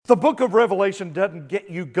The book of Revelation doesn't get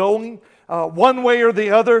you going one way or the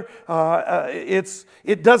other.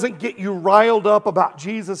 It doesn't get you riled up about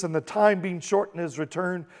Jesus and the time being short in His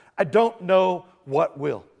return. I don't know what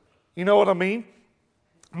will. You know what I mean?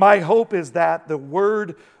 My hope is that the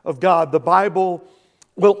Word of God, the Bible,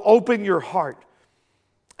 will open your heart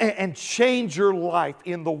and change your life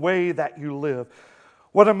in the way that you live.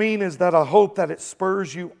 What I mean is that I hope that it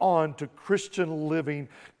spurs you on to Christian living,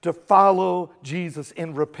 to follow Jesus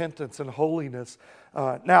in repentance and holiness.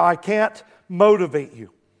 Now, I can't motivate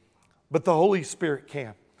you, but the Holy Spirit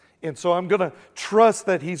can. And so I'm going to trust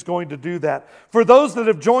that He's going to do that. For those that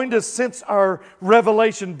have joined us since our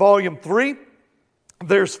Revelation Volume 3,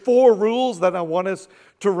 there's 4 rules that I want us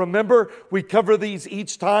to remember. We cover these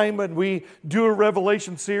each time when we do a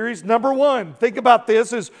Revelation series. Number 1, think about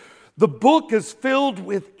this, is the book is filled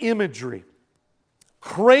with imagery.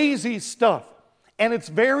 Crazy stuff. And it's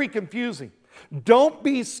very confusing. Don't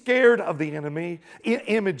be scared of the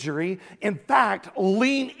imagery. In fact,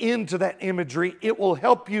 lean into that imagery. It will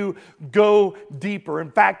help you go deeper. In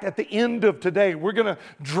fact, at the end of today, we're going to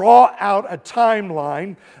draw out a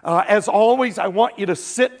timeline. As always, I want you to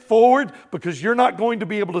sit forward because you're not going to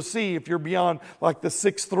be able to see if you're beyond like the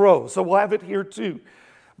 6th row. So we'll have it here too.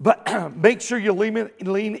 But make sure you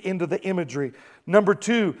lean into the imagery. Number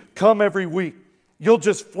 2, come every week. You'll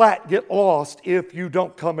just flat get lost if you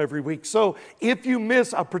don't come every week. So if you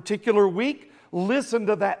miss a particular week, listen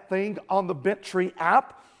to that thing on the Benttree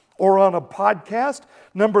app or on a podcast.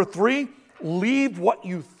 Number 3, leave what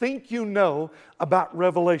you think you know about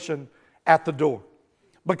Revelation at the door.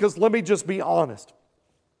 Because let me just be honest.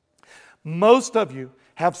 Most of you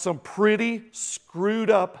have some pretty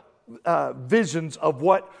screwed up visions of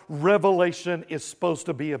what Revelation is supposed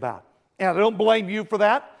to be about. And I don't blame you for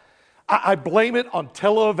that. I blame it on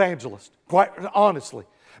televangelists, quite honestly,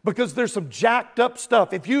 because there's some jacked up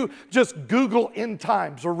stuff. If you just Google end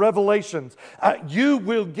times or Revelations, you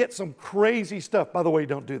will get some crazy stuff. By the way,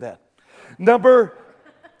 don't do that. Number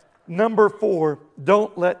 4,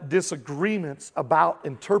 don't let disagreements about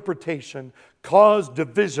interpretation cause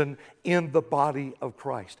division in the body of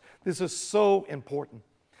Christ. This is so important.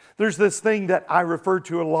 There's this thing that I refer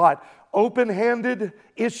to a lot, open-handed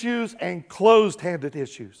issues and closed-handed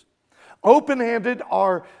issues. Open-handed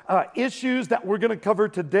are issues that we're going to cover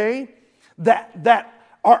today that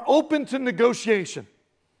are open to negotiation.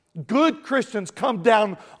 Good Christians come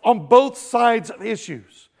down on both sides of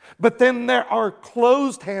issues. But then there are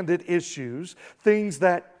closed-handed issues, things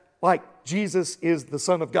that, like Jesus is the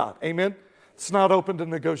Son of God. Amen? It's not open to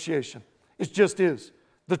negotiation. It just is.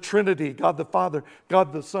 The Trinity, God the Father,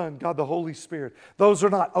 God the Son, God the Holy Spirit. Those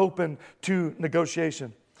are not open to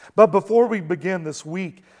negotiation. But before we begin, this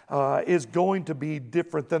week is going to be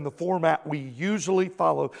different than the format we usually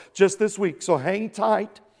follow just this week. So hang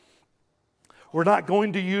tight. We're not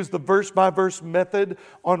going to use the verse-by-verse method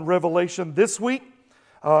on Revelation this week.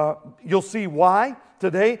 You'll see why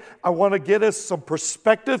today. I want to get us some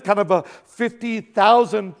perspective, kind of a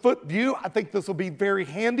 50,000-foot view. I think this will be very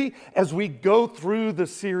handy as we go through the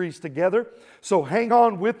series together. So hang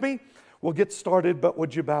on with me. We'll get started, but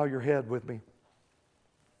would you bow your head with me?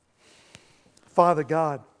 Father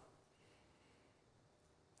God,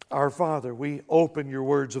 our Father, we open your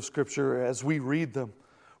words of Scripture as we read them.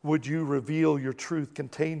 Would you reveal your truth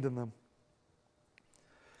contained in them?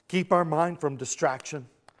 Keep our mind from distraction.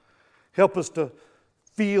 Help us to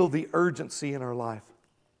feel the urgency in our life.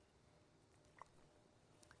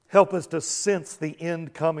 Help us to sense the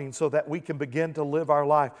end coming so that we can begin to live our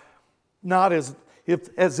life not as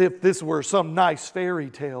if this were some nice fairy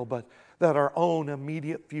tale, but that our own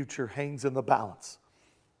immediate future hangs in the balance.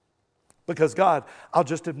 Because God, I'll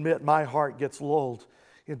just admit my heart gets lulled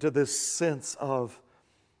into this sense of,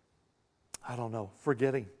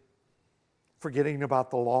 forgetting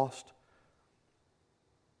about the lost.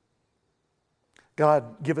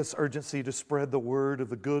 God, give us urgency to spread the word of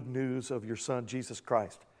the good news of your Son, Jesus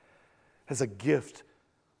Christ, as a gift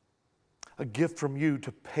from you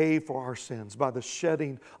to pay for our sins by the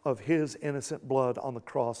shedding of His innocent blood on the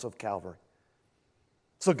cross of Calvary.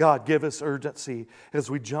 So God, give us urgency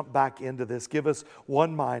as we jump back into this. Give us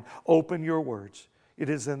one mind. Open your words. It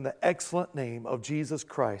is in the excellent name of Jesus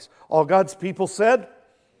Christ. All God's people said,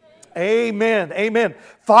 Amen. Amen.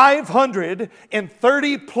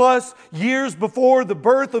 530 plus years before the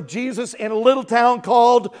birth of Jesus in a little town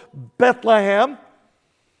called Bethlehem,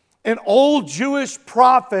 an old Jewish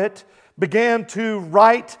prophet began to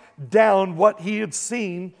write down what he had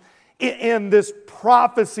seen in this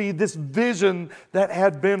prophecy, this vision that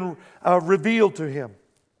had been revealed to him.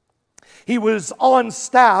 He was on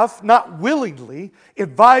staff, not willingly,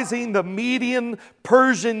 advising the Median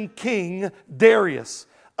Persian king Darius,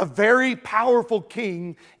 a very powerful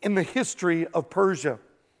king in the history of Persia.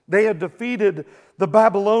 They had defeated the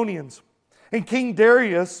Babylonians. And King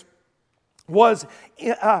Darius was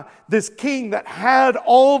this king that had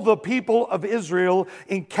all the people of Israel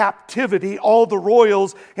in captivity, all the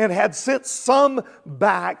royals, and had sent some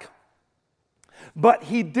back. But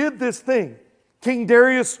he did this thing. King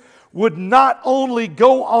Darius would not only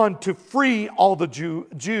go on to free all the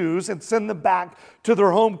Jews and send them back to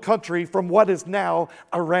their home country from what is now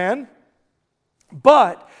Iran,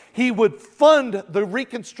 but he would fund the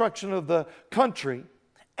reconstruction of the country,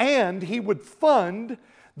 and he would fund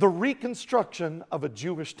the reconstruction of a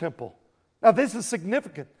Jewish temple. Now, this is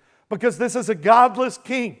significant because this is a godless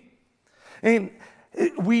king. And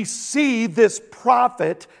we see this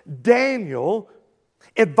prophet, Daniel,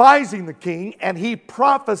 advising the king, and he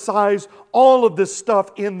prophesies all of this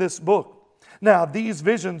stuff in this book. Now, these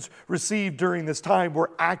visions received during this time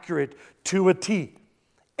were accurate to a T.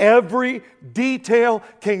 Every detail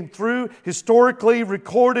came through, historically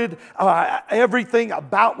recorded. Everything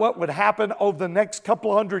about what would happen over the next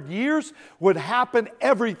couple hundred years would happen,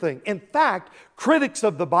 everything. In fact, critics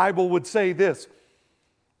of the Bible would say this,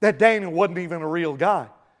 that Daniel wasn't even a real guy.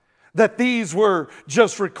 That these were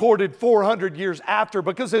just recorded 400 years after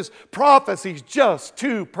because his prophecy's just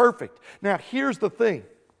too perfect. Now, here's the thing.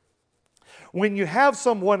 When you have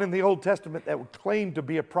someone in the Old Testament that would claim to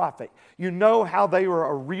be a prophet, you know how they were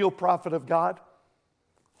a real prophet of God?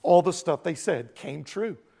 All the stuff they said came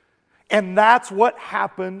true. And that's what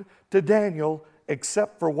happened to Daniel,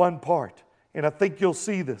 except for one part. And I think you'll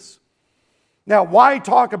see this. Now, why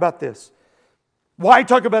talk about this? Why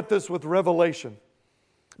talk about this with Revelation?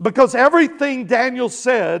 Because everything Daniel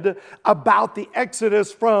said about the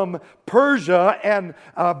exodus from Persia and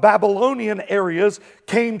Babylonian areas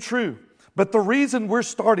came true. But the reason we're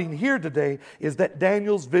starting here today is that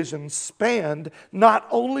Daniel's vision spanned not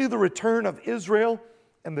only the return of Israel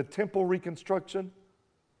and the temple reconstruction,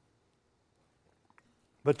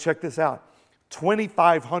 but check this out,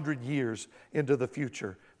 2,500 years into the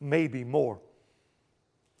future, maybe more.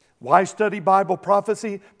 Why study Bible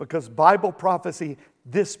prophecy? Because Bible prophecy,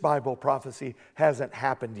 this Bible prophecy, hasn't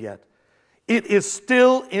happened yet. It is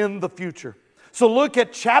still in the future. So look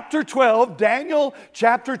at chapter 12, Daniel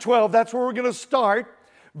chapter 12. That's where we're going to start.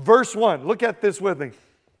 Verse 1. Look at this with me.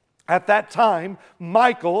 At that time,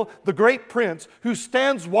 Michael, the great prince, who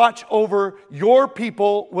stands watch over your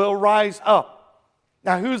people, will rise up.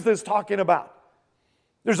 Now, who's this talking about?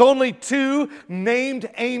 There's only two named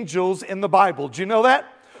angels in the Bible. Do you know that?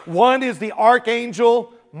 One is the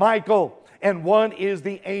archangel Michael, and one is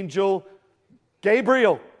the angel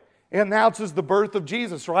Gabriel. It announces the birth of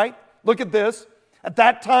Jesus, right? Look at this. At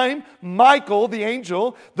that time, Michael, the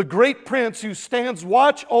angel, the great prince who stands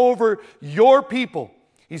watch over your people,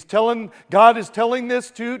 God is telling this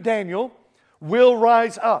to Daniel, will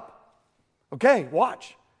rise up. Okay,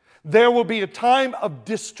 watch. There will be a time of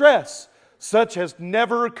distress such as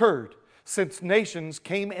never occurred since nations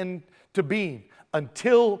came into being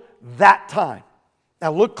until that time.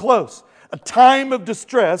 Now look close. A time of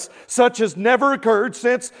distress such as never occurred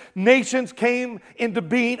since nations came into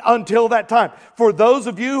being until that time. For those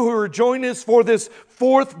of you who are joining us for this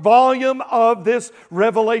fourth volume of this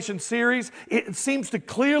Revelation series, it seems to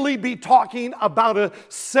clearly be talking about a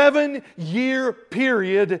 7-year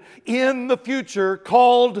period in the future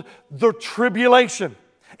called the tribulation.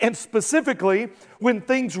 And specifically, when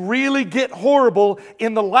things really get horrible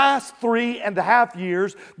in the last 3.5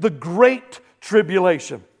 years, the Great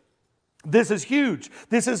Tribulation. This is huge.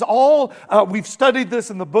 This is all, we've studied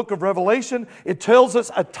this in the book of Revelation. It tells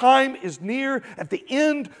us a time is near at the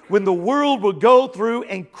end when the world will go through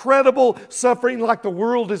incredible suffering like the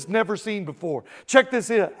world has never seen before. Check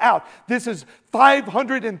this out. This is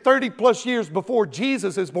 530 plus years before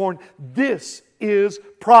Jesus is born. This is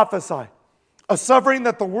prophesied. A suffering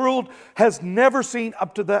that the world has never seen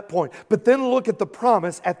up to that point. But then look at the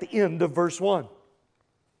promise at the end of verse 1.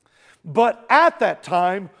 But at that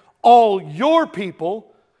time, all your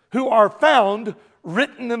people who are found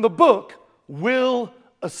written in the book will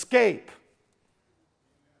escape.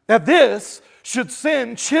 Now this should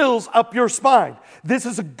send chills up your spine. This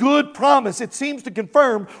is a good promise. It seems to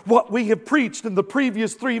confirm what we have preached in the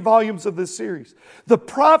previous 3 volumes of this series. The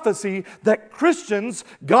prophecy that Christians,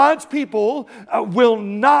 God's people, will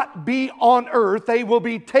not be on earth. They will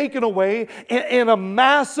be taken away in a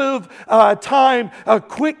massive time, a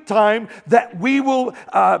quick time, that we will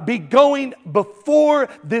be going before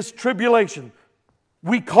this tribulation.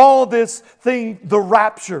 We call this thing the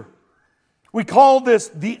rapture. We call this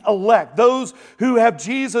the elect, those who have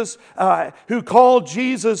Jesus, who call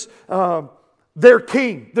Jesus their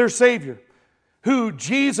King, their Savior, who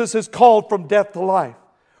Jesus has called from death to life.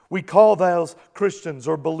 We call those Christians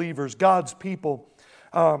or believers, God's people.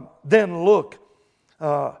 Then look,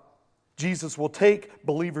 Jesus will take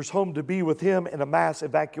believers home to be with Him in a mass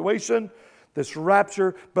evacuation, this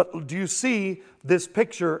rapture. But do you see this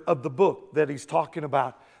picture of the book that He's talking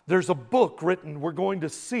about? There's a book written. We're going to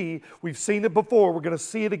see. We've seen it before. We're going to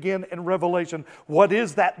see it again in Revelation. What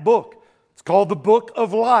is that book? It's called the Book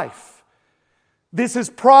of Life. This is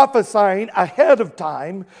prophesying ahead of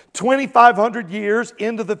time, 2,500 years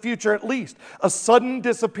into the future at least, a sudden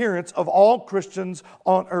disappearance of all Christians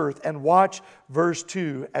on earth. And watch verse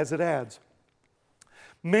 2 as it adds.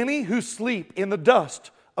 Many who sleep in the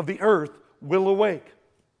dust of the earth will awake.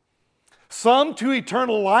 Some to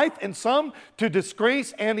eternal life and some to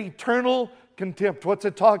disgrace and eternal contempt. What's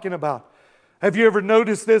it talking about? Have you ever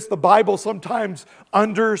noticed this? The Bible sometimes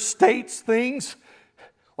understates things.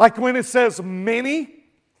 Like when it says many,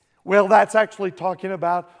 well, that's actually talking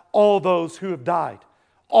about all those who have died.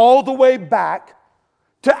 All the way back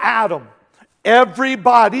to Adam.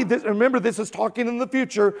 Everybody, remember this is talking in the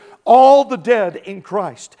future, all the dead in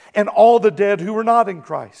Christ and all the dead who were not in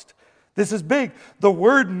Christ. This is big. The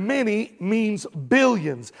word many means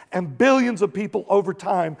billions and billions of people over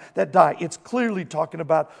time that die. It's clearly talking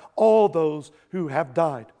about all those who have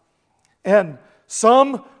died. And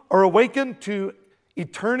some are awakened to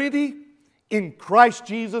eternity in Christ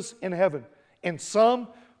Jesus in heaven, and some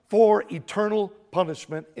for eternal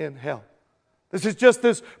punishment in hell. This is just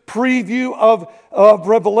this preview of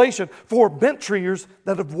Revelation. For bench-treers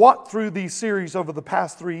that have walked through these series over the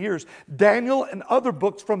past 3 years, Daniel and other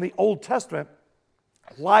books from the Old Testament,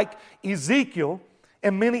 like Ezekiel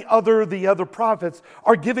and many the other prophets,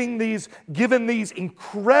 are given these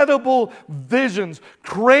incredible visions,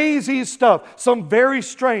 crazy stuff, some very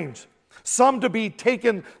strange, some to be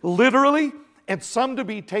taken literally, and some to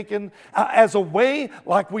be taken as a way,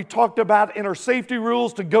 like we talked about in our safety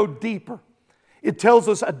rules, to go deeper. It tells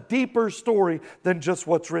us a deeper story than just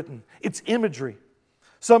what's written. It's imagery.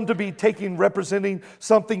 Some to be taken representing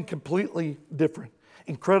something completely different.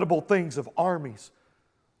 Incredible things of armies,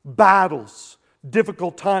 battles,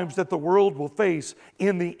 difficult times that the world will face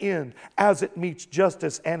in the end as it meets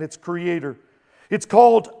justice and its Creator. It's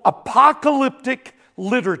called apocalyptic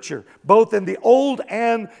literature, both in the Old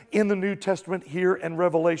and in the New Testament here in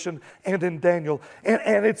Revelation and in Daniel.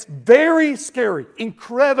 And it's very scary,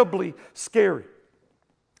 incredibly scary,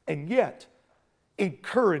 and yet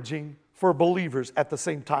encouraging for believers at the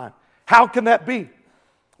same time. How can that be?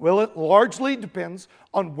 Well, it largely depends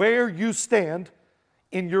on where you stand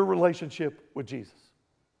in your relationship with Jesus,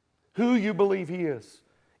 who you believe He is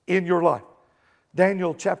in your life.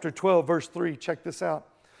 Daniel chapter 12, verse 3, check this out.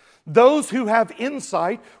 Those who have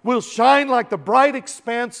insight will shine like the bright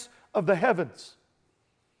expanse of the heavens.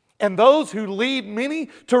 And those who lead many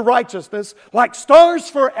to righteousness like stars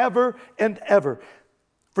forever and ever.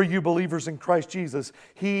 For you believers in Christ Jesus,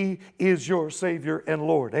 He is your Savior and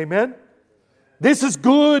Lord. Amen? This is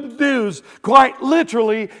good news. Quite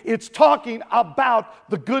literally, it's talking about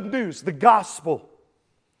the good news, the gospel.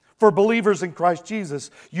 For believers in Christ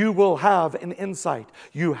Jesus, you will have an insight.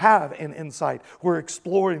 You have an insight. We're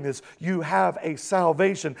exploring this. You have a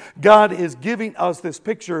salvation. God is giving us this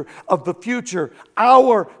picture of the future,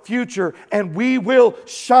 our future, and we will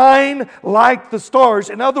shine like the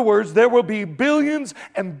stars. In other words, there will be billions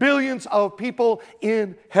and billions of people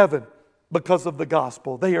in heaven because of the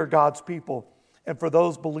gospel. They are God's people. And for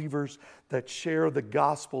those believers that share the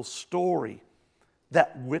gospel story,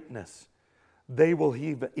 that witness, they will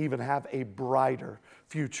even have a brighter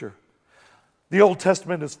future. The Old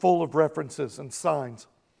Testament is full of references and signs,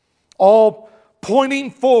 all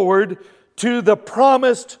pointing forward to the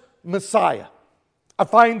promised Messiah. I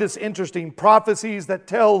find this interesting. Prophecies that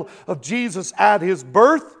tell of Jesus at His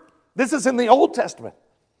birth. This is in the Old Testament.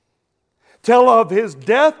 Tell of His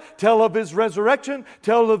death, tell of His resurrection,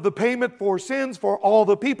 tell of the payment for sins for all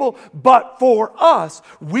the people. But for us,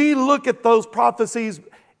 we look at those prophecies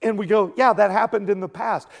and we go, yeah, that happened in the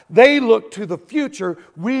past. They look to the future.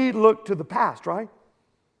 We look to the past, right?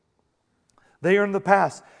 They are in the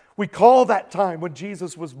past. We call that time when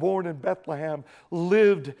Jesus was born in Bethlehem,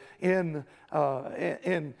 lived in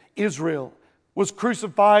Israel, was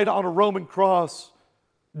crucified on a Roman cross,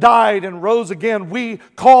 died and rose again. We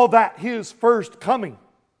call that His first coming.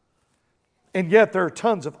 And yet there are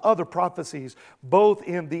tons of other prophecies, both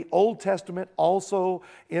in the Old Testament, also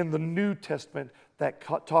in the New Testament, that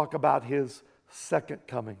talk about His second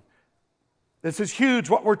coming. This is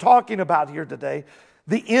huge, what we're talking about here today.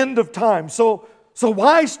 The end of time. So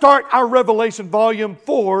why start our Revelation Volume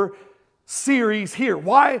 4 series here?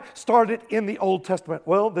 Why start it in the Old Testament?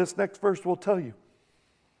 Well, this next verse will tell you.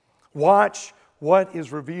 Watch what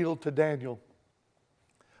is revealed to Daniel.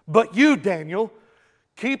 But you, Daniel,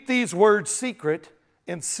 keep these words secret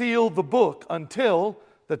and seal the book until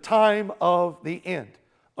the time of the end.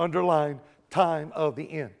 Underline, time of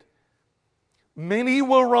the end. Many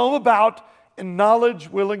will roam about and knowledge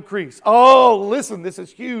will increase. Oh, listen, this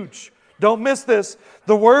is huge. Don't miss this.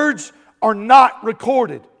 The words are not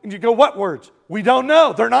recorded. And you go, what words? We don't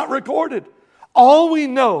know. They're not recorded. All we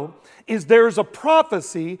know is there's a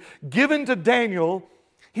prophecy given to Daniel.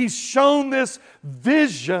 He's shown this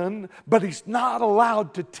vision, but he's not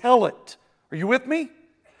allowed to tell it. Are you with me?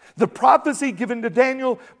 The prophecy given to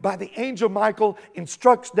Daniel by the angel Michael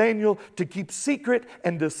instructs Daniel to keep secret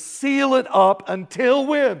and to seal it up until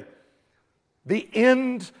when? The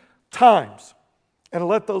end times. And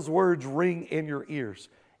let those words ring in your ears.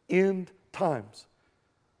 End times.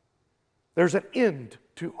 There's an end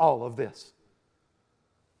to all of this.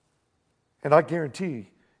 And I guarantee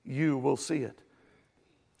you will see it.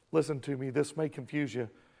 Listen to me, this may confuse you.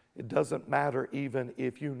 It doesn't matter even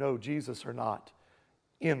if you know Jesus or not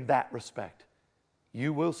in that respect.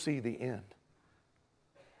 You will see the end.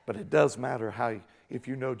 But it does matter if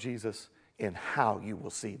you know Jesus and how you will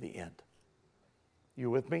see the end. You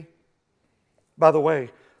with me? By the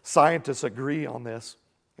way, scientists agree on this.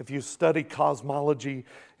 If you study cosmology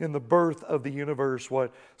in the birth of the universe,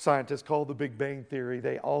 what scientists call the Big Bang Theory,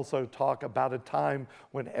 they also talk about a time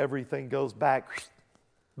when everything goes back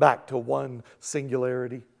to one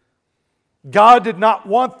singularity. God did not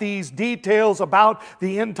want these details about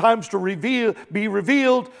the end times to be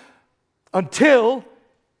revealed until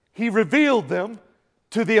He revealed them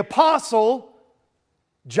to the apostle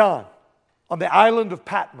John on the island of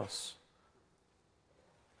Patmos.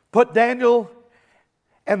 Put Daniel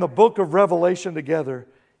and the book of Revelation together,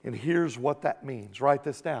 and here's what that means. Write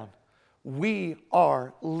this down. We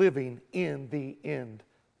are living in the end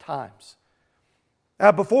times.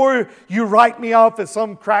 Now, before you write me off as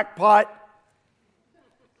some crackpot,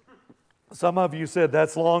 some of you said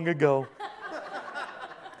that's long ago.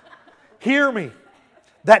 Hear me.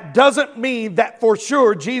 That doesn't mean that for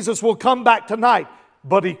sure Jesus will come back tonight,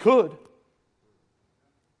 but He could.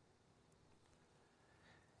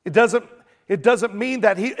 It doesn't mean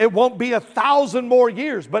that it won't be 1,000 more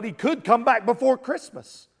years, but He could come back before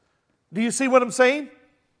Christmas. Do you see what I'm saying?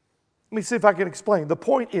 Let me see if I can explain. The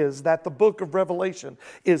point is that the book of Revelation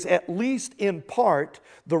is at least in part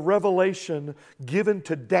the revelation given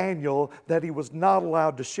to Daniel that he was not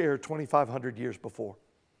allowed to share 2,500 years before.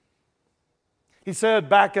 He said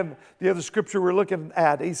back in the other scripture we're looking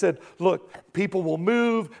at, he said, look, people will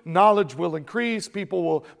move, knowledge will increase, people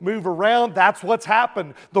will move around. That's what's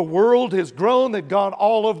happened. The world has grown, they've gone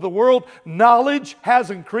all over the world. Knowledge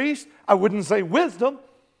has increased. I wouldn't say wisdom,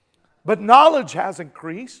 but knowledge has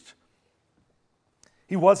increased.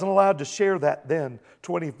 He wasn't allowed to share that then,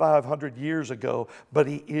 2,500 years ago, but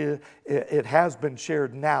it has been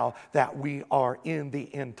shared now that we are in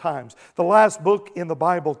the end times. The last book in the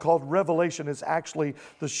Bible, called Revelation, is actually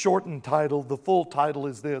the shortened title. The full title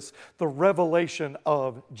is this: The Revelation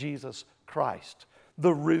of Jesus Christ.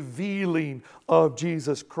 The revealing of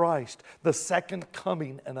Jesus Christ. The second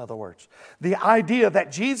coming, in other words. The idea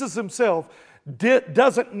that Jesus Himself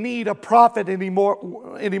doesn't need a prophet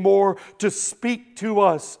anymore to speak to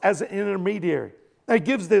us as an intermediary. He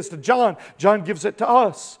gives this to John. John gives it to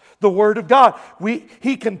us, the Word of God.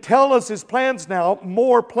 He can tell us His plans now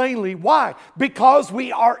more plainly. Why? Because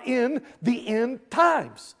we are in the end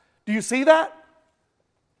times. Do you see that?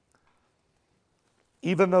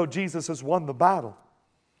 Even though Jesus has won the battle,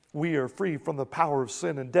 we are free from the power of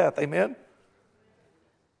sin and death. Amen?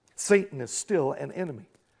 Satan is still an enemy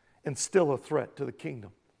and still a threat to the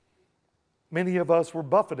kingdom. Many of us were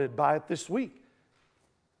buffeted by it this week.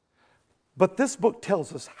 But this book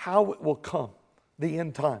tells us how it will come, the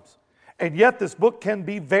end times. And yet this book can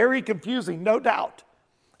be very confusing, no doubt.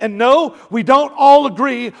 And no, we don't all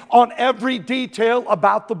agree on every detail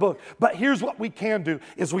about the book. But here's what we can do,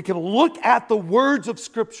 is we can look at the words of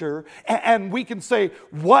Scripture and we can say,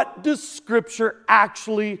 what does Scripture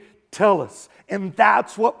actually tell us? And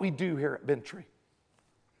that's what we do here at Bentry.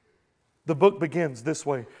 The book begins this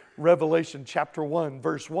way. Revelation chapter 1,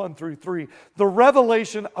 verse 1 through 3. The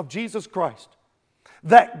revelation of Jesus Christ,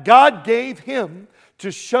 that God gave Him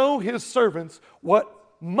to show His servants what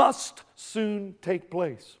must soon take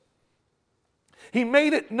place. He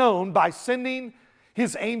made it known by sending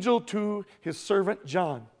His angel to His servant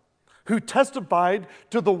John, who testified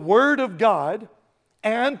to the Word of God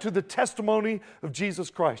and to the testimony of Jesus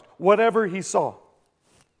Christ, whatever he saw.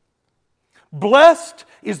 Blessed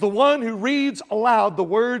is the one who reads aloud the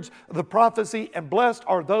words of the prophecy, and blessed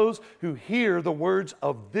are those who hear the words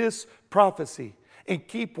of this prophecy and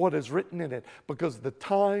keep what is written in it, because the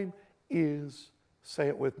time is, say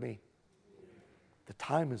it with me, the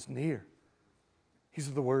time is near. These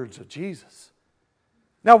are the words of Jesus.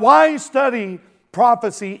 Now, why study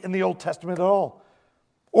prophecy in the Old Testament at all?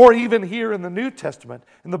 Or even here in the New Testament,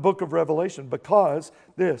 in the book of Revelation? Because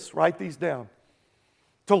this, write these down.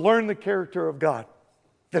 To learn the character of God.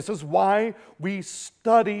 This is why we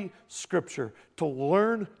study Scripture, to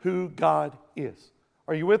learn who God is.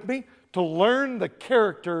 Are you with me? To learn the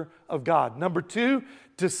character of God. Number 2,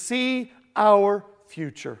 to see our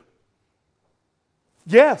future.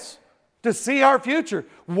 Yes, to see our future.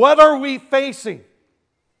 What are we facing?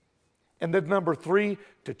 And then number 3,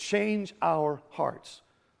 to change our hearts.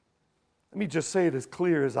 Let me just say it as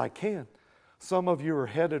clear as I can. Some of you are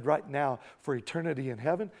headed right now for eternity in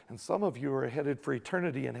heaven, and some of you are headed for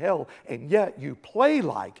eternity in hell, and yet you play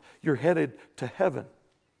like you're headed to heaven.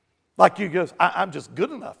 Like you go, I'm just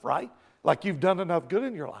good enough, right? Like you've done enough good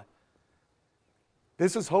in your life.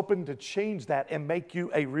 This is hoping to change that and make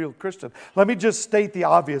you a real Christian. Let me just state the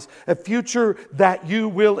obvious. A future that you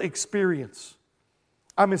will experience.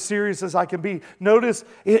 I'm as serious as I can be. Notice,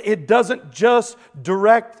 it doesn't just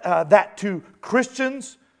direct that to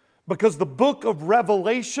Christians, because the book of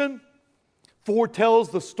Revelation foretells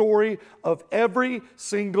the story of every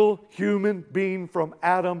single human being from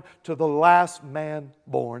Adam to the last man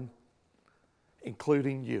born,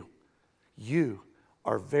 including you. You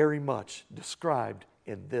are very much described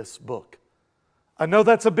in this book. I know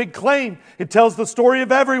that's a big claim. It tells the story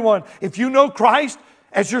of everyone. If you know Christ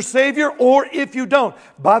as your Savior, or if you don't.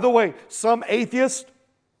 By the way, some atheists,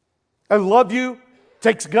 I love you,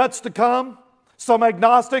 takes guts to come. Some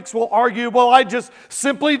agnostics will argue, well, I just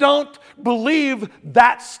simply don't believe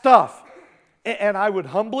that stuff. And I would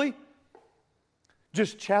humbly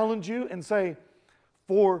just challenge you and say,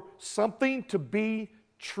 for something to be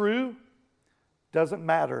true, doesn't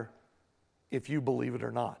matter if you believe it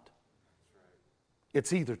or not.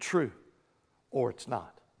 It's either true or it's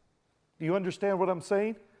not. Do you understand what I'm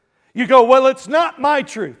saying? You go, well, it's not my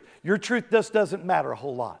truth. Your truth just doesn't matter a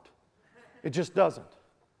whole lot. It just doesn't.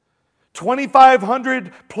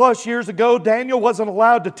 2,500 plus years ago, Daniel wasn't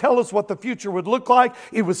allowed to tell us what the future would look like.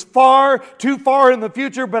 It was too far in the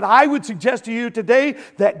future, but I would suggest to you today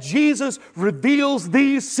that Jesus reveals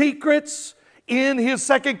these secrets in His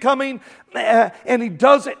second coming, and He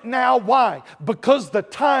does it now. Why? Because the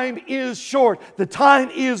time is short. The time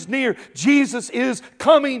is near. Jesus is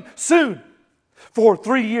coming soon. For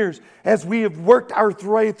 3 years, as we have worked our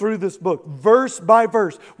way through this book, verse by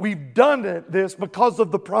verse, we've done this because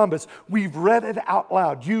of the promise. We've read it out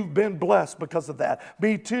loud. You've been blessed because of that.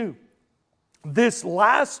 Me too. This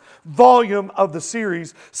last volume of the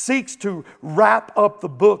series seeks to wrap up the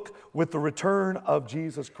book with the return of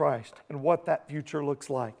Jesus Christ and what that future looks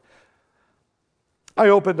like. I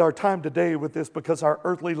opened our time today with this because our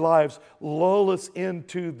earthly lives lull us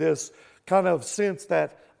into this kind of sense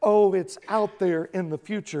that, oh, it's out there in the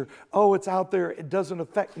future. Oh, it's out there. It doesn't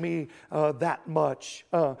affect me that much.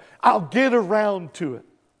 I'll get around to it.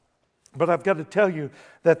 But I've got to tell you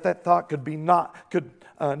that thought could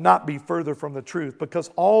not be further from the truth. Because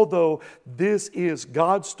although this is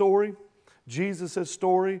God's story, Jesus'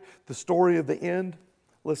 story, the story of the end,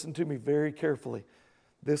 listen to me very carefully.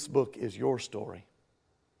 This book is your story.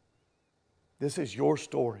 This is your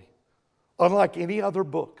story. Unlike any other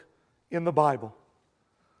book in the Bible.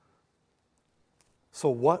 So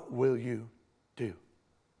what will you do?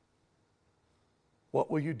 What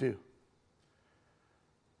will you do?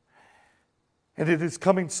 And it is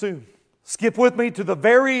coming soon. Skip with me to the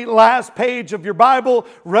very last page of your Bible,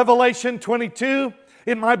 Revelation 22.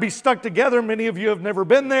 It might be stuck together. Many of you have never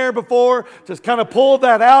been there before. Just kind of pull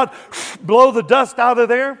that out, blow the dust out of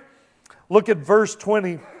there. Look at verse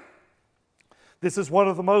 20. This is one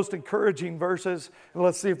of the most encouraging verses. And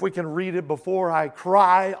let's see if we can read it before I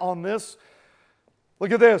cry on this.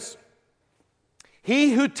 Look at this.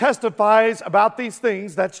 He who testifies about these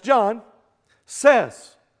things, that's John,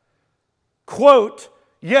 says, quote,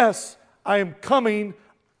 yes, I am coming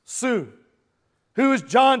soon. Who is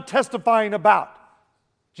John testifying about?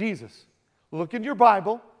 Jesus. Look in your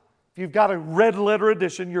Bible. If you've got a red letter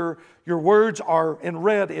edition, your words are in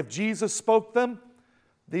red. If Jesus spoke them,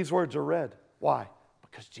 these words are red. Why?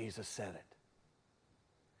 Because Jesus said it.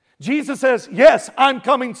 Jesus says, yes, I'm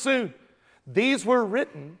coming soon. These were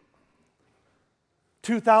written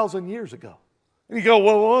 2,000 years ago. And you go,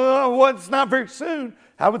 well, it's not very soon.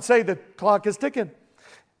 I would say the clock is ticking.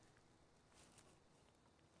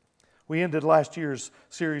 We ended last year's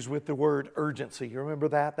series with the word urgency. You remember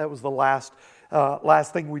that? That was the last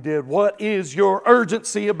thing we did. What is your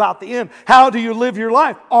urgency about the end? How do you live your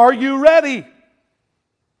life? Are you ready?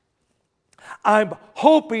 I'm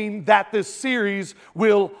hoping that this series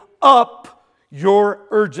will up your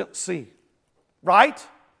urgency, right?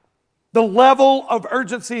 The level of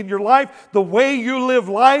urgency in your life, the way you live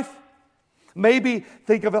life. Maybe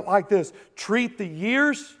think of it like this. Treat the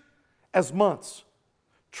years as months.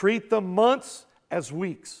 Treat the months as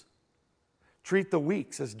weeks. Treat the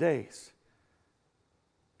weeks as days.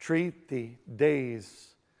 Treat the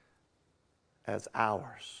days as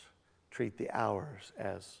hours. Treat the hours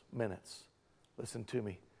as minutes. Listen to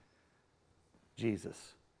me.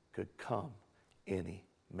 Jesus could come any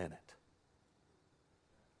minute.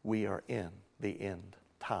 We are in the end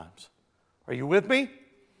times. Are you with me?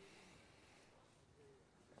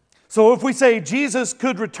 So if we say Jesus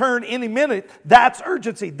could return any minute, that's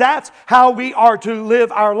urgency. That's how we are to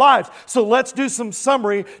live our lives. So let's do some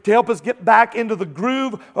summary to help us get back into the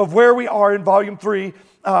groove of where we are in Volume 3.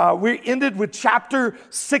 We ended with chapter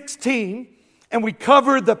 16, and we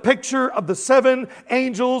covered the picture of the 7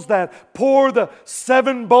 angels that pour the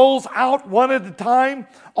 7 bowls out one at a time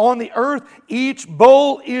on the earth. Each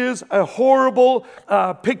bowl is a horrible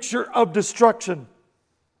picture of destruction.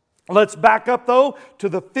 Let's back up, though, to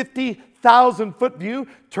the 50,000-foot view.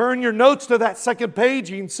 Turn your notes to that second page.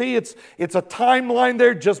 You can see it's a timeline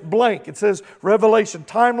there, just blank. It says Revelation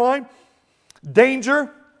timeline.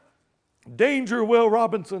 Danger, Will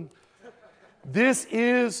Robinson. This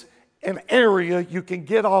is an area you can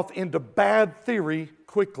get off into bad theory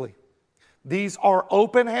quickly. These are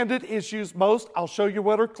open-handed issues. Most, I'll show you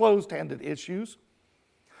what are closed-handed issues.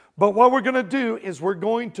 But what we're going to do is we're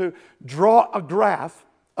going to draw a graph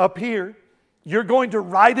up here. You're going to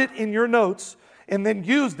write it in your notes and then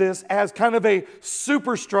use this as kind of a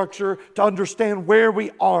superstructure to understand where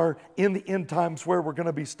we are in the end times where we're going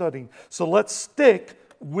to be studying. So let's stick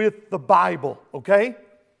with the Bible, okay?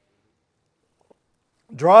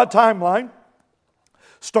 Draw a timeline.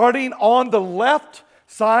 Starting on the left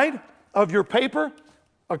side of your paper,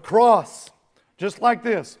 a cross, just like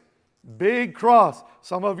this. Big cross.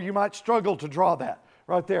 Some of you might struggle to draw that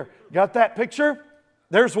right there. Got that picture?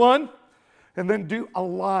 There's one. And then do a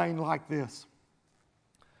line like this.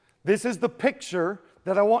 This is the picture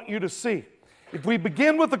that I want you to see. If we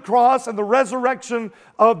begin with the cross and the resurrection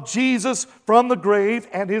of Jesus from the grave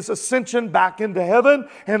and His ascension back into heaven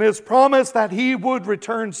and His promise that He would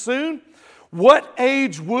return soon, what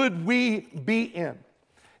age would we be in?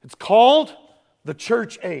 It's called the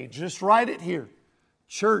church age. Just write it here.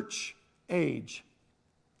 Church age.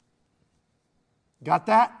 Got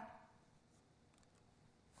that?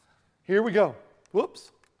 Here we go.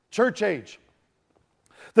 Whoops. Church age.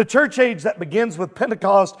 The church age that begins with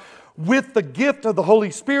Pentecost with the gift of the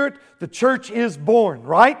Holy Spirit, the church is born,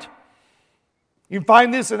 right? You can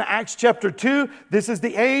find this in Acts chapter 2. This is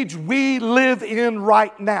the age we live in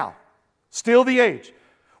right now. Still the age.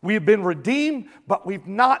 We have been redeemed, but we've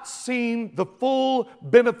not seen the full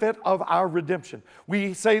benefit of our redemption.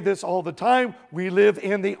 We say this all the time. We live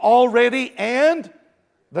in the already and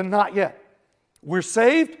the not yet. We're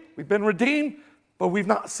saved, we've been redeemed, but we've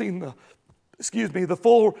not seen the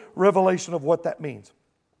full revelation of what that means.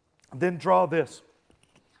 Then draw this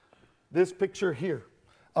picture here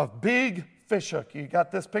of big fishhook. You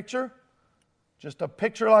got this picture? Just a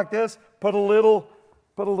picture like this. Put a little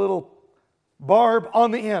barb on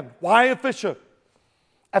the end. Why a fishhook?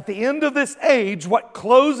 At the end of this age, what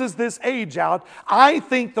closes this age out, I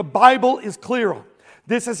think the Bible is clear on.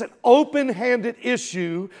 This is an open-handed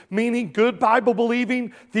issue, meaning good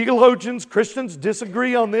Bible-believing theologians, Christians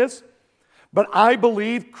disagree on this. But I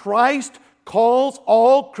believe Christ calls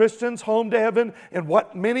all Christians home to heaven in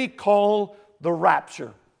what many call the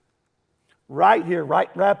rapture. Right here, right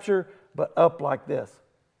rapture, but up like this.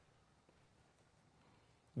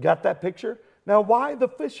 Got that picture? Now, why the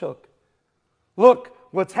fishhook? Look,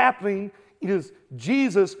 what's happening is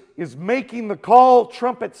Jesus is making the call,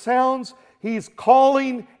 trumpet sounds. He's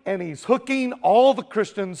calling and He's hooking all the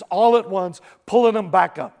Christians all at once, pulling them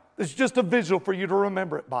back up. It's just a visual for you to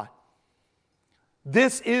remember it by.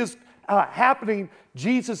 This is happening.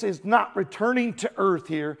 Jesus is not returning to earth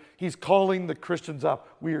here. He's calling the Christians up.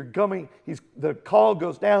 We are coming. The call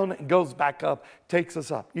goes down and goes back up, takes us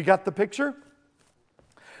up. You got the picture?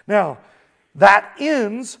 Now, that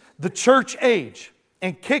ends the church age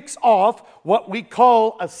and kicks off what we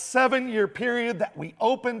call a 7-year period that we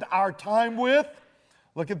opened our time with.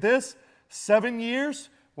 Look at this, 7 years.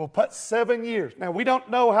 We'll put 7 years. Now, we don't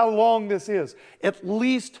know how long this is. At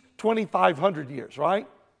least 2,500 years, right?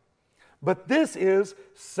 But this is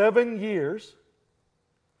 7 years,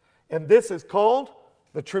 and this is called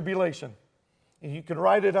the tribulation. And you can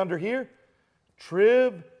write it under here,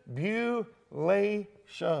 tribulation.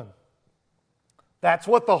 That's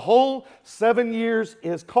what the whole 7 years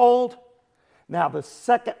is called. Now, the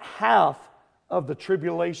second half of the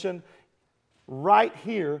tribulation right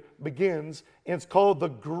here begins, and it's called the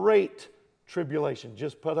Great Tribulation.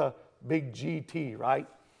 Just put a big GT, right?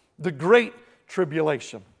 The Great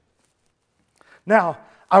Tribulation. Now,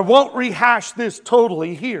 I won't rehash this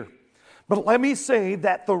totally here, but let me say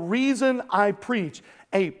that the reason I preach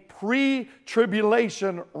a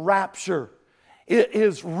pre-tribulation rapture, it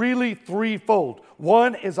is really threefold.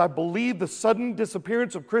 One is I believe the sudden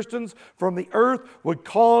disappearance of Christians from the earth would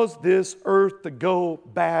cause this earth to go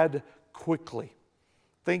bad quickly.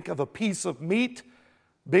 Think of a piece of meat,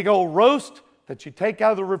 big old roast, that you take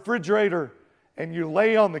out of the refrigerator and you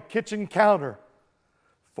lay on the kitchen counter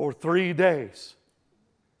for 3 days.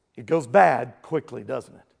 It goes bad quickly,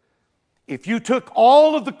 doesn't it? If you took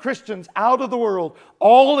all of the Christians out of the world,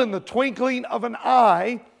 all in the twinkling of an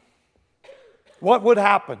eye, what would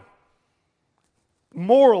happen?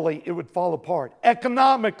 Morally, it would fall apart.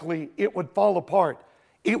 Economically, it would fall apart.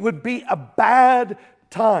 It would be a bad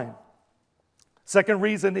time. Second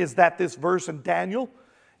reason is that this verse in Daniel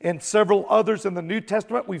and several others in the New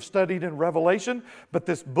Testament we've studied in Revelation, but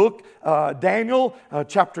this book, Daniel,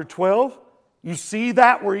 chapter 12, you see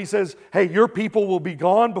that where he says, hey, your people will be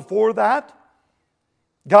gone before that.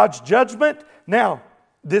 God's judgment. Now,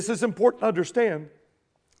 this is important to understand.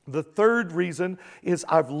 The third reason is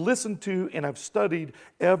I've listened to and I've studied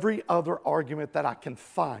every other argument that I can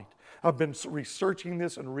find. I've been researching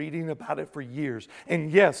this and reading about it for years.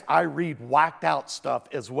 And yes, I read whacked out stuff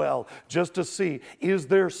as well, just to see, is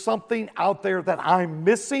there something out there that I'm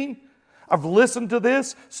missing? I've listened to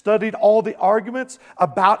this, studied all the arguments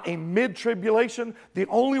about a mid-tribulation. The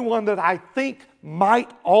only one that I think might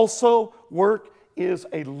also work is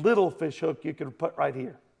a little fish hook you can put right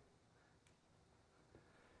here.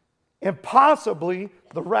 And possibly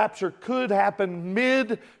the rapture could happen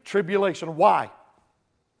mid-tribulation. Why?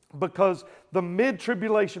 Because the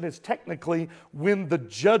mid-tribulation is technically when the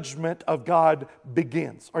judgment of God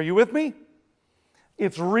begins. Are you with me?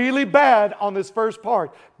 It's really bad on this first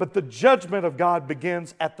part, but the judgment of God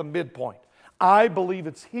begins at the midpoint. I believe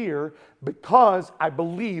it's here because I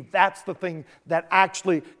believe that's the thing that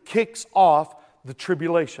actually kicks off the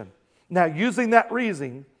tribulation. Now, using that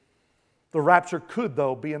reasoning, the rapture could,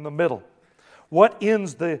 though, be in the middle. What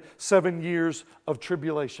ends the 7 years of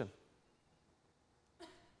tribulation?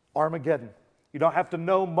 Armageddon. You don't have to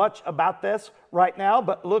know much about this right now,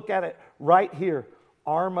 but look at it right here.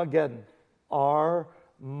 Armageddon.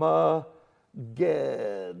 Armageddon.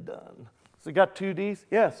 So you got 2 D's?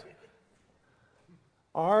 Yes.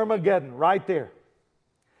 Armageddon, right there.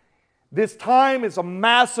 This time is a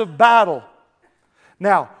massive battle.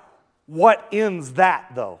 Now, what ends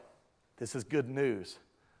that, though? This is good news.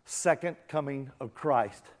 Second coming of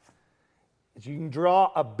Christ. You can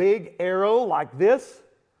draw a big arrow like this,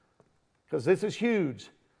 because this is huge.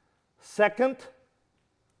 Second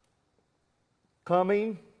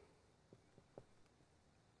coming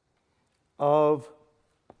of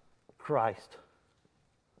Christ.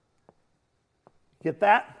 Get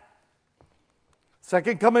that?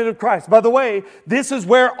 Second coming of Christ. By the way, this is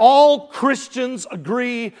where all Christians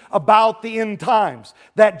agree about the end times.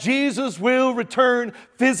 That Jesus will return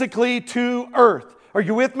physically to earth. Are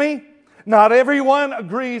you with me? Not everyone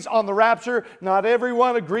agrees on the rapture. Not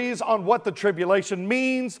everyone agrees on what the tribulation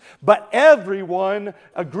means. But everyone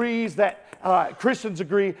agrees that Christians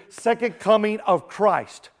agree, second coming of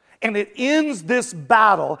Christ. And it ends this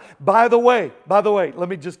battle. By the way, let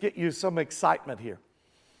me just get you some excitement here.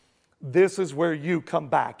 This is where you come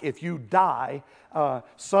back. If you die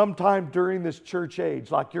sometime during this church age,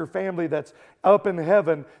 like your family that's up in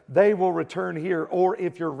heaven, they will return here. Or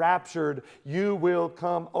if you're raptured, you will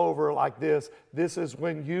come over like this. This is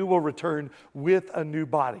when you will return with a new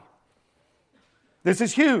body. This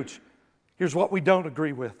is huge. Here's what we don't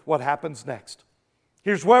agree with. What happens next?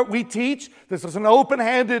 Here's what we teach. This is an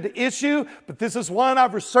open-handed issue, but this is one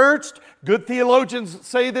I've researched. Good theologians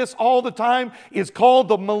say this all the time. It's called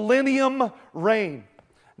the millennium reign.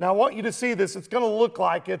 Now, I want you to see this. It's going to look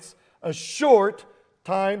like it's a short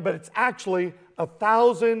time, but it's actually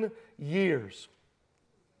 1,000 years.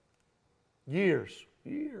 Years.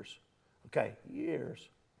 Okay, years.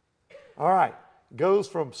 All right. Goes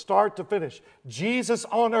from start to finish. Jesus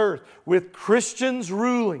on earth with Christians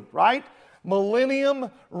ruling, right? Millennium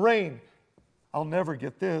reign. I'll never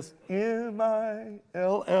get this. M-I-L-L-E-N.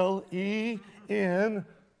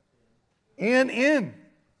 N-N.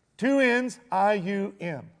 Two N's,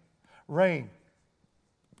 I-U-M. Reign.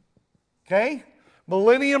 Okay?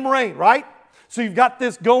 Millennium reign, right? So you've got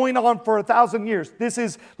this going on for 1,000 years. This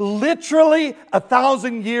is literally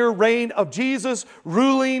 1,000-year reign of Jesus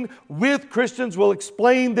ruling with Christians. We'll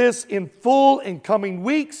explain this in full in coming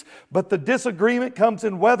weeks, but the disagreement comes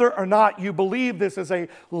in whether or not you believe this is a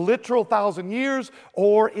literal 1,000 years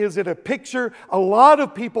or is it a picture. A lot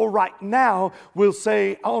of people right now will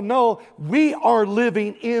say, oh no, we are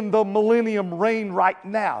living in the millennium reign right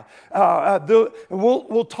now.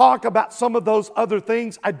 We'll talk about some of those other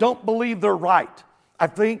things. I don't believe they're right. I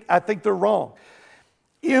think they're wrong.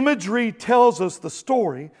 Imagery tells us the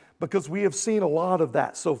story because we have seen a lot of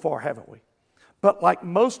that so far, haven't we? But like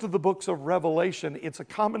most of the books of Revelation, it's a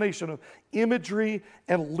combination of imagery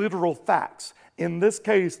and literal facts. In this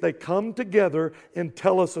case, they come together and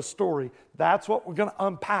tell us a story. That's what we're going to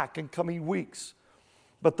unpack in coming weeks.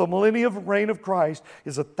 But the millennium reign of Christ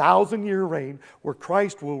is a 1,000-year reign where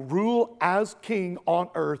Christ will rule as king on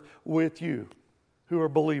earth with you who are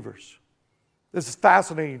believers. This is a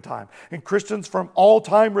fascinating time. And Christians from all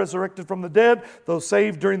time resurrected from the dead, those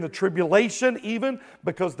saved during the tribulation even,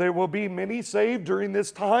 because there will be many saved during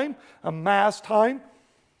this time, a mass time.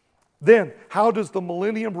 Then, how does the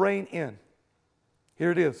millennium reign end?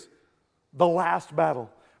 Here it is, the last battle.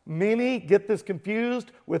 Many get this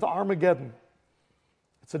confused with Armageddon.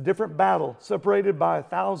 It's a different battle, separated by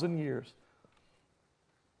 1,000 years.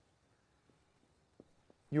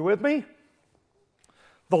 You with me?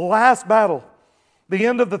 The last battle. The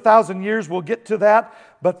end of the 1,000 years, we'll get to that.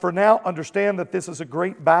 But for now, understand that this is a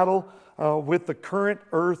great battle with the current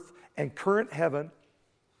earth and current heaven.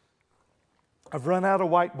 I've run out of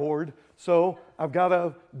whiteboard, so I've got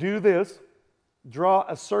to do this. Draw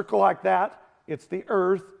a circle like that. It's the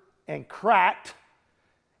earth and cracked.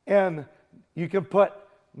 And you can put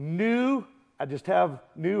new, I just have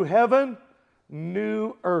new heaven,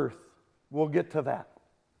 new earth. We'll get to that.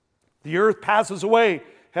 The earth passes away.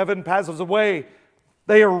 Heaven passes away.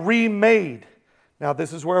 They are remade. Now,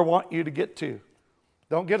 this is where I want you to get to.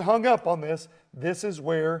 Don't get hung up on this. This is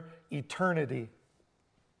where eternity.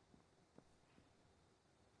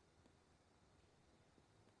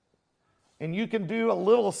 And you can do a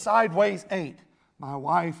little sideways 8. My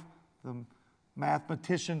wife, the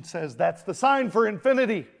mathematician, says that's the sign for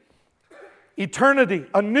infinity. Eternity,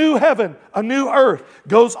 a new heaven, a new earth,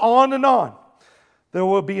 goes on and on. There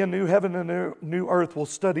will be a new heaven and a new earth. We'll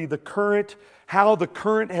study how the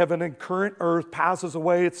current heaven and current earth passes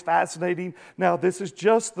away. It's fascinating. Now, this is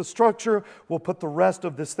just the structure. We'll put the rest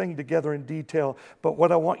of this thing together in detail. But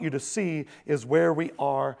what I want you to see is where we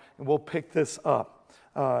are, and we'll pick this up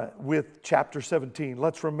with chapter 17.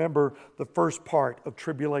 Let's remember the first part of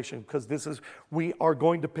tribulation, because we are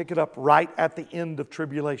going to pick it up right at the end of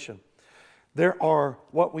tribulation. There are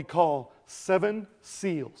what we call 7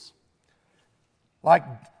 seals. Like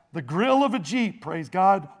the grill of a Jeep, praise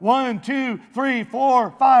God. 1, 2, 3,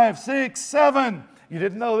 4, 5, 6, 7. You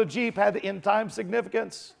didn't know the Jeep had the end time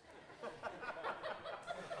significance.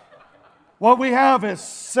 What we have is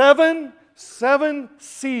seven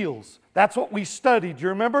seals. That's what we studied. Do you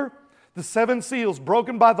remember? The 7 seals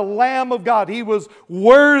broken by the Lamb of God. He was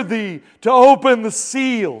worthy to open the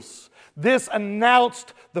seals. This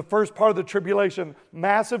announced the first part of the tribulation.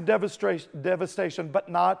 Massive devastation, but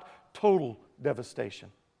not total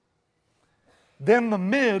devastation. Then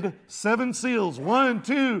the 7 seals. 1,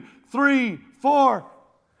 2, 3, 4,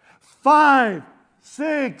 5,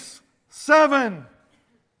 6, 7.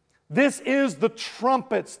 This is the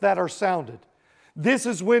trumpets that are sounded. This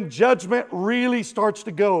is when judgment really starts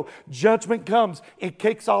to go. Judgment comes. It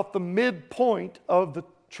kicks off the midpoint of the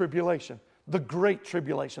tribulation. The great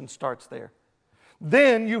tribulation starts there.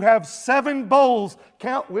 Then you have 7 bowls.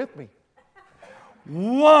 Count with me.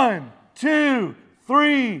 1, 2,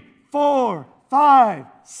 3, 4, 5,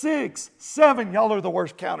 6, 7. Y'all are the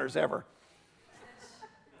worst counters ever.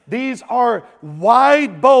 These are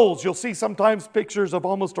wide bowls. You'll see sometimes pictures of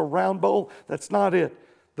almost a round bowl. That's not it.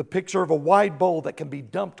 The picture of a wide bowl that can be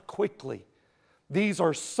dumped quickly. These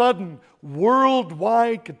are sudden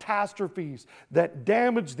worldwide catastrophes that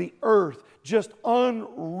damage the earth. Just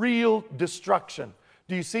unreal destruction.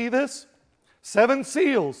 Do you see this? 7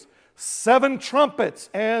 seals, 7 trumpets,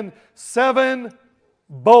 and 7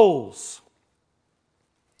 bowls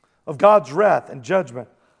of God's wrath and judgment.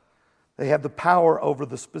 They have the power over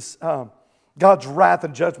God's wrath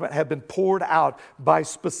and judgment have been poured out by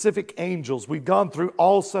specific angels. We've gone through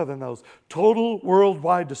all 7 of those. Total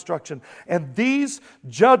worldwide destruction. And these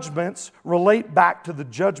judgments relate back to the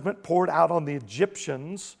judgment poured out on the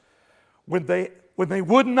Egyptians when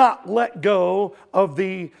would not let go of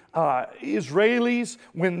the Israelis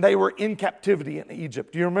when they were in captivity in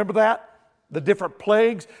Egypt. Do you remember that? The different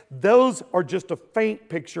plagues. Those are just a faint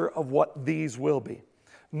picture of what these will be.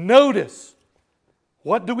 Notice,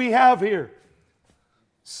 what do we have here?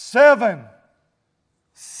 7,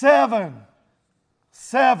 7,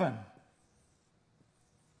 7.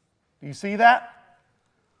 Do you see that?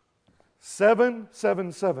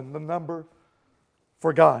 777, the number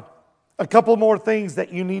for God. A couple more things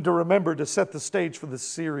that you need to remember to set the stage for this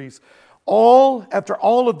series. After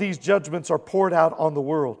all of these judgments are poured out on the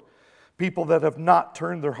world, people that have not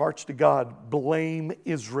turned their hearts to God blame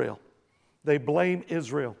Israel. They blame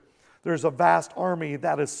Israel. There's a vast army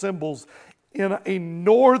that assembles in a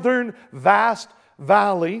northern vast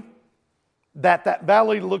valley. That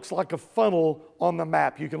valley looks like a funnel on the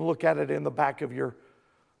map. You can look at it in the back of your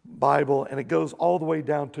Bible, and it goes all the way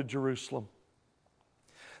down to Jerusalem.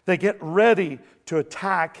 They get ready to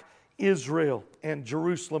attack Israel and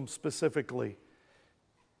Jerusalem specifically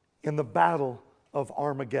in the battle of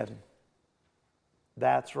Armageddon.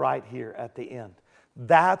 That's right here at the end.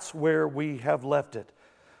 That's where we have left it.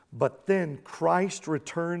 But then Christ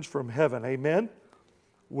returns from heaven, amen,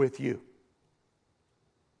 with you.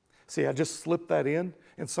 See, I just slipped that in,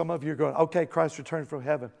 and some of you are going, okay, Christ returned from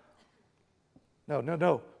heaven.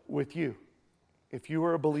 No, with you. If you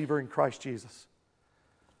are a believer in Christ Jesus.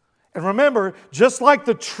 And remember, just like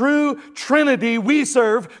the true Trinity, we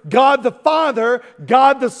serve God the Father,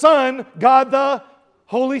 God the Son, God the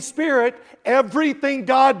Holy Spirit. Everything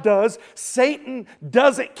God does, Satan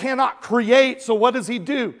cannot create. So what does he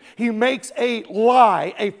do? He makes a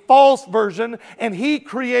lie, a false version, and he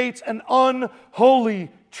creates an unholy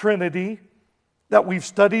Trinity that we've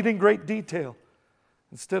studied in great detail.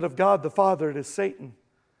 Instead of God the Father, it is Satan.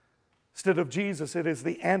 Instead of Jesus, it is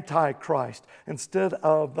the Antichrist. Instead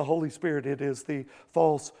of the Holy Spirit, it is the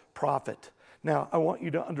false prophet. Now, I want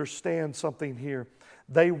you to understand something here.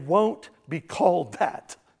 They won't be called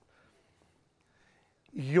that.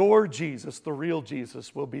 Your Jesus, the real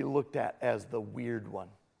Jesus, will be looked at as the weird one.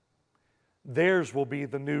 Theirs will be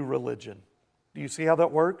the new religion. Do you see how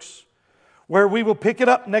that works? Where we will pick it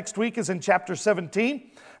up next week is in chapter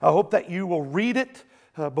 17. I hope that you will read it.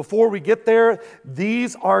 Before we get there,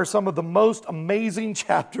 these are some of the most amazing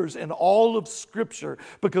chapters in all of Scripture,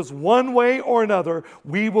 because one way or another,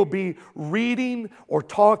 we will be reading or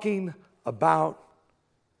talking about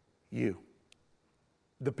you,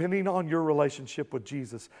 depending on your relationship with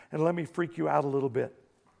Jesus. And let me freak you out a little bit.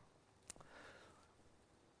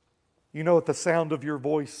 You know what the sound of your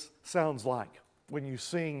voice sounds like when you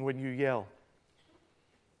sing, when you yell.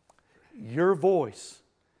 Your voice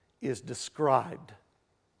is described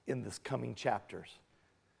in this coming chapters.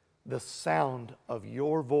 The sound of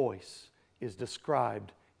your voice is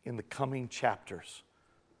described in the coming chapters.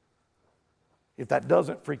 If that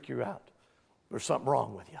doesn't freak you out, there's something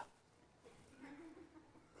wrong with you.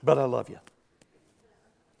 But I love you.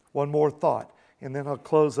 One more thought, and then I'll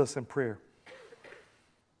close us in prayer.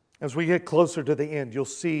 As we get closer to the end, you'll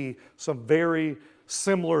see some very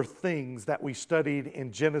similar things that we studied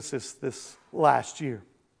in Genesis this last year.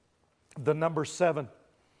 The number 7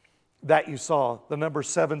 that you saw, the number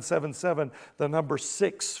 777, the number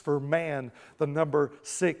 6 for man, the number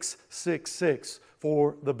 666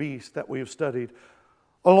 for the beast that we have studied.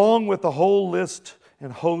 Along with the whole list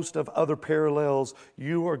and host of other parallels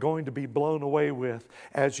you are going to be blown away with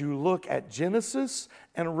as you look at Genesis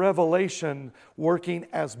and Revelation working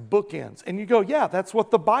as bookends. And you go, yeah, that's what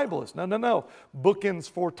the Bible is. No. Bookends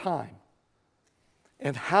for time.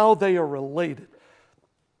 And how they are related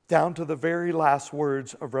down to the very last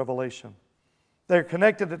words of Revelation. They're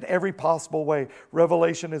connected in every possible way.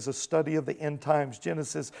 Revelation is a study of the end times.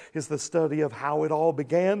 Genesis is the study of how it all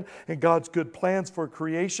began and God's good plans for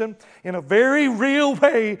creation. In a very real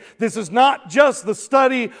way, this is not just the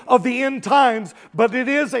study of the end times, but it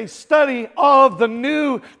is a study of the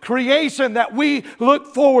new creation that we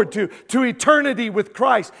look forward to eternity with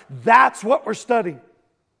Christ. That's what we're studying.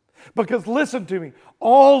 Because listen to me,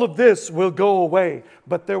 all of this will go away,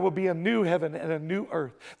 but there will be a new heaven and a new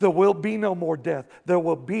earth. There will be no more death. There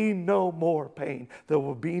will be no more pain. There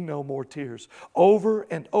will be no more tears. Over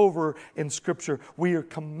and over in Scripture, we are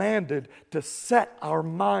commanded to set our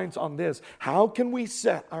minds on this. How can we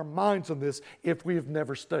set our minds on this if we have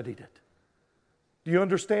never studied it? Do you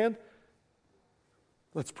understand?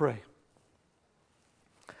 Let's pray.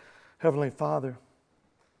 Heavenly Father,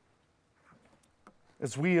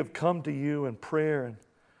 as we have come to you in prayer and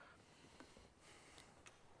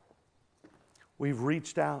we've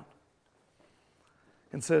reached out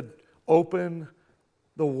and said, open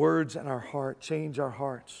the words in our heart, change our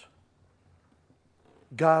hearts.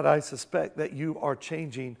 God, I suspect that you are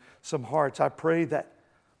changing some hearts. I pray that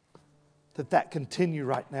continue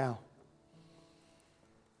right now.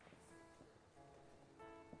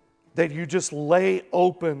 That you just lay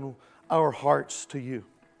open our hearts to you.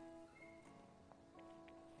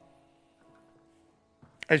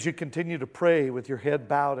 As you continue to pray with your head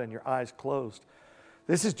bowed and your eyes closed,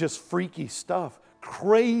 this is just freaky stuff,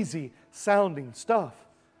 crazy sounding stuff.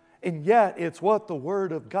 And yet it's what the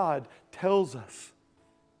Word of God tells us.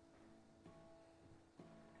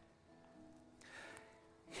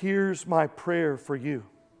 Here's my prayer for you.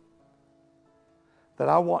 That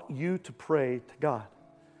I want you to pray to God.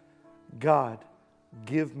 God,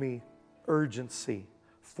 give me urgency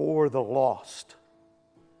for the lost.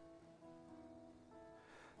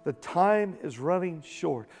 The time is running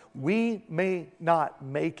short. We may not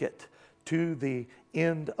make it to the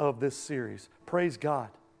end of this series. Praise God.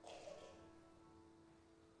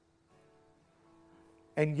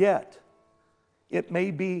 And yet, it may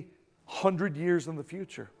be 100 years in the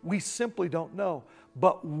future. We simply don't know.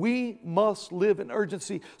 But we must live in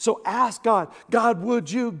urgency. So ask God, God, would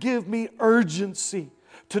you give me urgency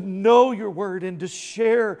to know your word and to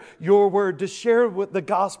share your word, to share with the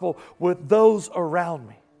gospel with those around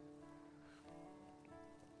me.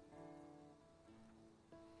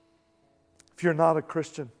 If you're not a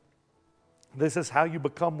Christian, this is how you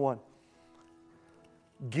become one.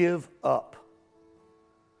 Give up.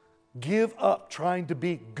 Give up trying to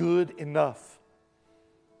be good enough.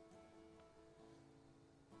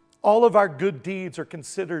 All of our good deeds are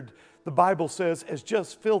considered, the Bible says, as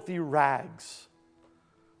just filthy rags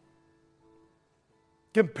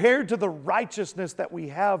compared to the righteousness that we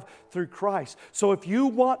have through Christ. So if you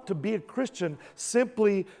want to be a Christian,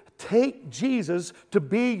 simply take Jesus to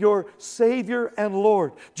be your Savior and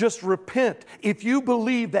Lord. Just repent. If you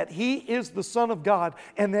believe that He is the Son of God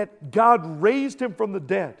and that God raised Him from the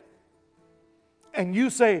dead, and you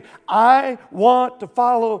say, I want to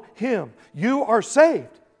follow Him, you are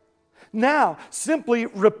saved. Now, simply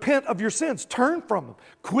repent of your sins. Turn from them.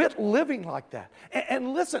 Quit living like that.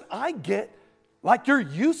 And listen, I get like you're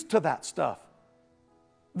used to that stuff.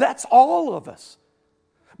 That's all of us.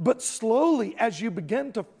 But slowly, as you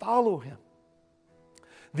begin to follow Him,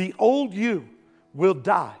 the old you will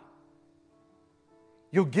die.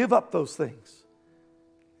 You'll give up those things.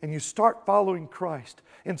 And you start following Christ.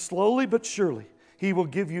 And slowly but surely, He will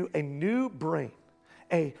give you a new brain,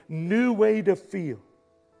 a new way to feel.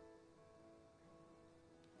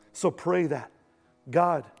 So pray that,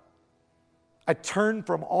 God, I turn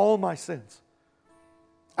from all my sins.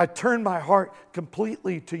 I turn my heart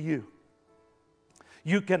completely to you.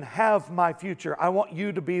 You can have my future. I want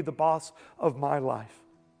you to be the boss of my life.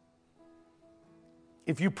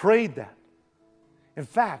 If you prayed that, in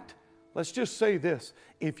fact, let's just say this.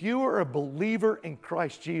 If you are a believer in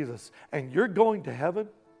Christ Jesus and you're going to heaven,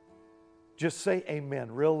 just say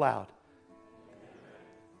amen real loud.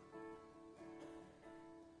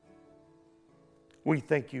 We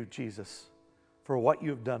thank you, Jesus, for what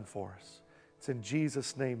you've done for us. It's in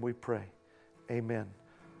Jesus' name we pray. Amen.